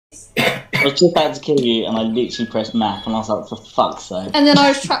I was just about to kill you, and I literally pressed map, and I was like, for fuck's sake. And then I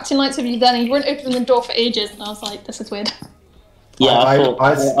was trapped in lights with you then, and you weren't opening the door for ages, and I was like, this is weird. Yeah, I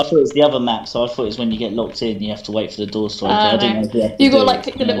thought it was the other map, so I thought it was when you get locked in, you have to wait for the doors to open. I didn't know you got like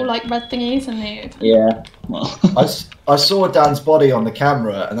click the little like red thingies and they open. Yeah. Well. I saw Dan's body on the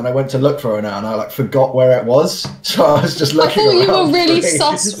camera, and then I went to look for her now, and I like forgot where it was, so I was just looking. I thought you were really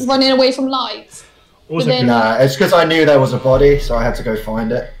sus running away from lights. Also, nah, it's because I knew there was a body, so I had to go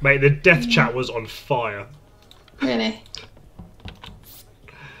find it. Mate, the death chat was on fire. Really?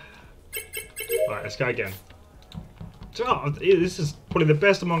 Right, let's go again. So, this is probably the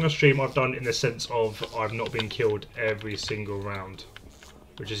best Among Us stream I've done in the sense of I've not been killed every single round,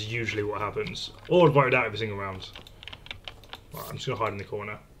 which is usually what happens. Or voted out every single round. Right, I'm just going to hide in the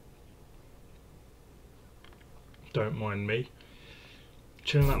corner. Don't mind me.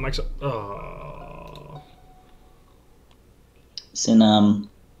 Chilling that makes up. Oh. It's in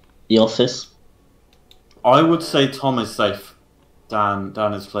the office. I would say Tom is safe. Dan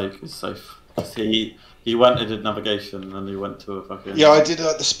is Flake is safe. He went and did navigation, and he went to a fucking... Yeah, I did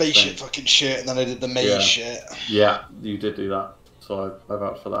like the spaceship fucking shit, and then I did the maze shit. Yeah, you did do that. So I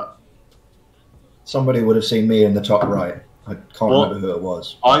vouch for that. Somebody would have seen me in the top right. I can't remember who it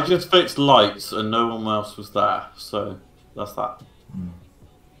was. I just fixed lights, and no one else was there, so that's that.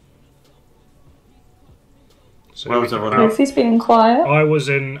 So where was everyone else? Sophie's being quiet. I was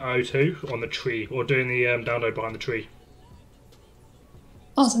in O2 on the tree, or doing the download behind the tree.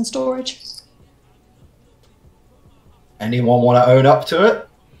 I was in storage. Anyone want to own up to it?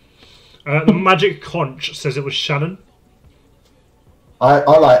 The magic conch says it was Shannon. I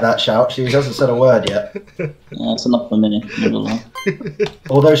like that shout. She hasn't said a word yet. Yeah, that's enough for a minute.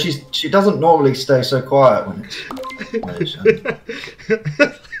 Although she doesn't normally stay so quiet when it's.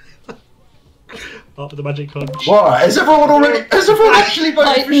 After the magic conch. What? Has everyone actually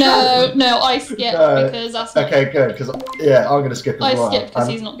voted for Shannon? No, I skipped because that's not... Okay, good. Because I'm going to skip as well. I skipped because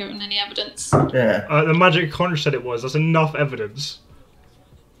he's not given any evidence. Yeah. The magic conch said it was. That's enough evidence.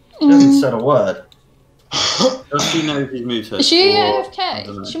 She hasn't said a word. Does she know he's muted? Is she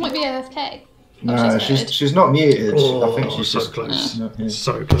AFK? She might be AFK. No, she's not muted. I think she's so just close.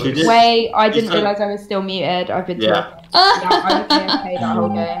 So close. Wait, I didn't realise I was still muted. I've been talking. I was AFK that whole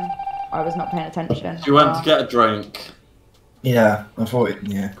game. I was not paying attention. She went to get a drink. Yeah, I thought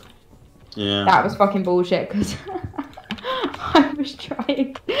yeah. Yeah. That was fucking bullshit because I was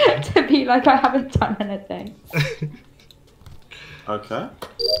trying to be like I haven't done anything. Okay.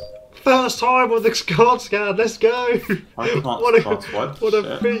 First time with the card scan, let's go! I can't what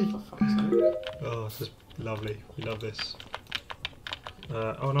a feat! Oh, this is lovely. We love this.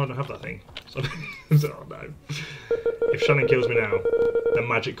 Oh no, I don't have that thing. Oh no. If Shannon kills me now, the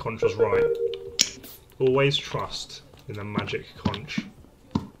magic conch was right. Always trust in the magic conch.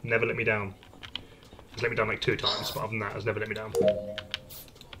 Never let me down. It's let me down like 2 times, but other than that, it's never let me down.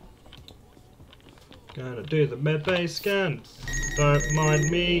 Gonna do the medbay scan. Don't mind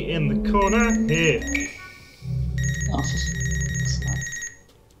me in the corner here.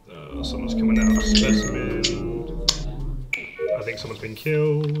 Someone's coming out of specimen. I think someone's been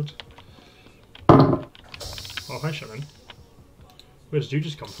killed. Oh, hi Shannon. Where did you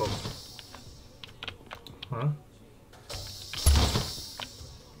just come from? Huh?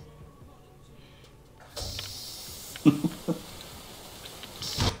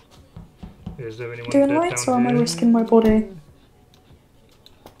 Is there anyone doing lights or am I risking my body?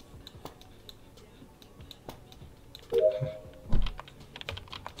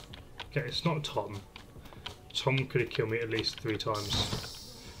 Okay, it's not Tom. Tom could have killed me at least 3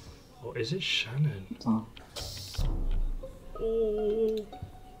 times. Or is it Shannon? Oh.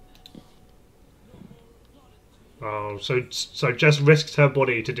 Oh, so Jess risked her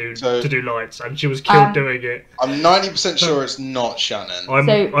body to do lights, and she was killed doing it. I'm 90% sure it's not Shannon. I'm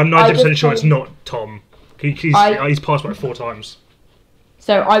 90% sure it's not Tom. He's passed by 4 times.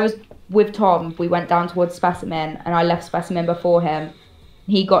 So I was with Tom. We went down towards specimen, and I left specimen before him.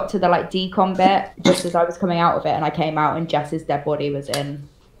 He got to the like decon bit just as I was coming out of it, and I came out, and Jess's dead body was in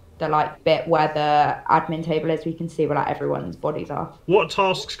the like bit where the admin table is. We can see where like everyone's bodies are. What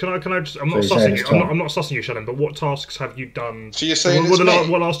tasks can I just? I'm not sussing you. I'm not sussing you, Shannon. But what tasks have you done? So you're saying what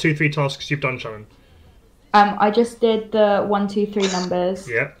last 2-3 tasks you've done, Shannon? I just did the 1, 2, 3 numbers.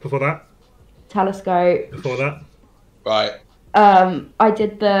 Yeah. Before that. Telescope. Before that. Right. I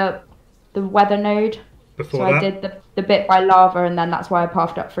did the weather node. Before that. I did the bit by lava, and then that's why I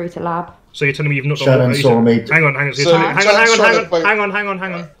pathed up through to lab. So you're telling me you've not Shannon done saw me. Hang on. Hang on.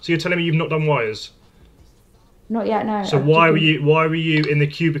 So you're telling me you've not done wires? Not yet, no. So why were you in the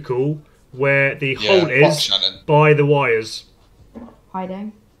cubicle where the hole is by the wires?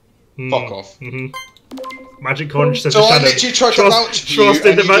 Hiding. Fuck off. Magic Conch says So I Shannon. literally tried to vouch for you, and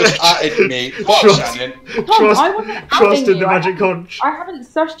you just added me. Fuck Shannon. Tom, I wasn't Trust outing in the you. Magic Conch. I haven't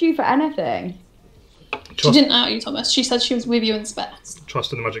sussed you for anything. She didn't out you, Thomas. She said she was with you in Spets.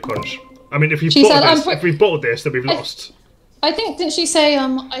 Trust in the Magic Conch. I mean, if we've She said, bottled this, then we've lost. I think, didn't she say,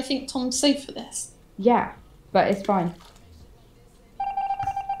 I think Tom's safe for this? Yeah, but it's fine.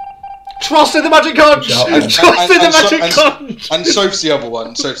 Trust in the Magic Conch! Trust in the Magic Conch! And Soph's the other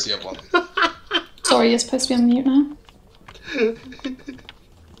one. Sorry, you're supposed to be on mute now.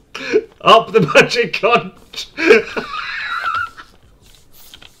 Up the Magic Conch!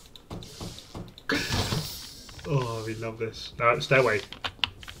 Oh, we love this. No, stay away.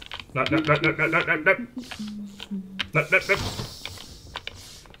 No. No.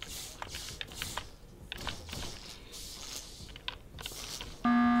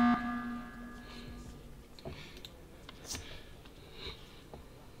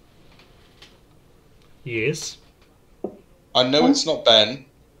 Yes. I know it's not Ben.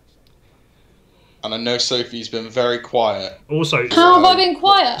 And I know Sophie's been very quiet. Also, how have I been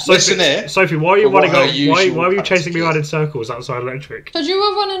quiet? Listen here. Sophie, why are you running up? Why were you practice chasing me is. around in circles outside Electric? Because you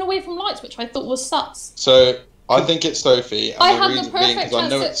were running away from lights, which I thought was sus. So I think it's Sophie. And I the had the reason being perfect 'cause I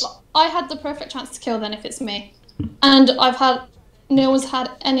know chance. it's. I had the perfect chance to kill then if it's me, and no one's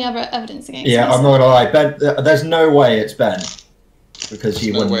had any other evidence against me. Yeah, I'm not gonna lie, Ben. There's no way it's Ben because he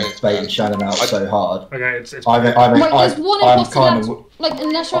There's no way wouldn't it's bait Ben. so hard. Okay, it's I mean, Wait, there's one I'm imposter kind left. of. Like,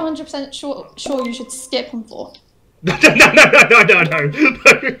 unless you're 100% sure you should skip on 4. No.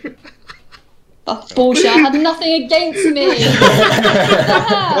 That's bullshit. I had nothing against me. Wait,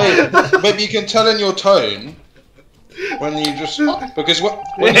 but you can tell in your tone when you just because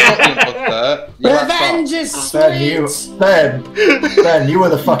when you're not the imposter, you Revenge is sweet. Ben, you were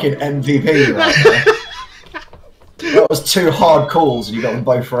the fucking MVP right there. That was 2 hard calls and you got them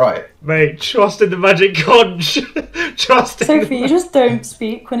both right. Mate, trust in the Magic Conch. Trust in Sophie, you just don't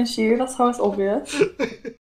speak when it's you. That's how it's obvious.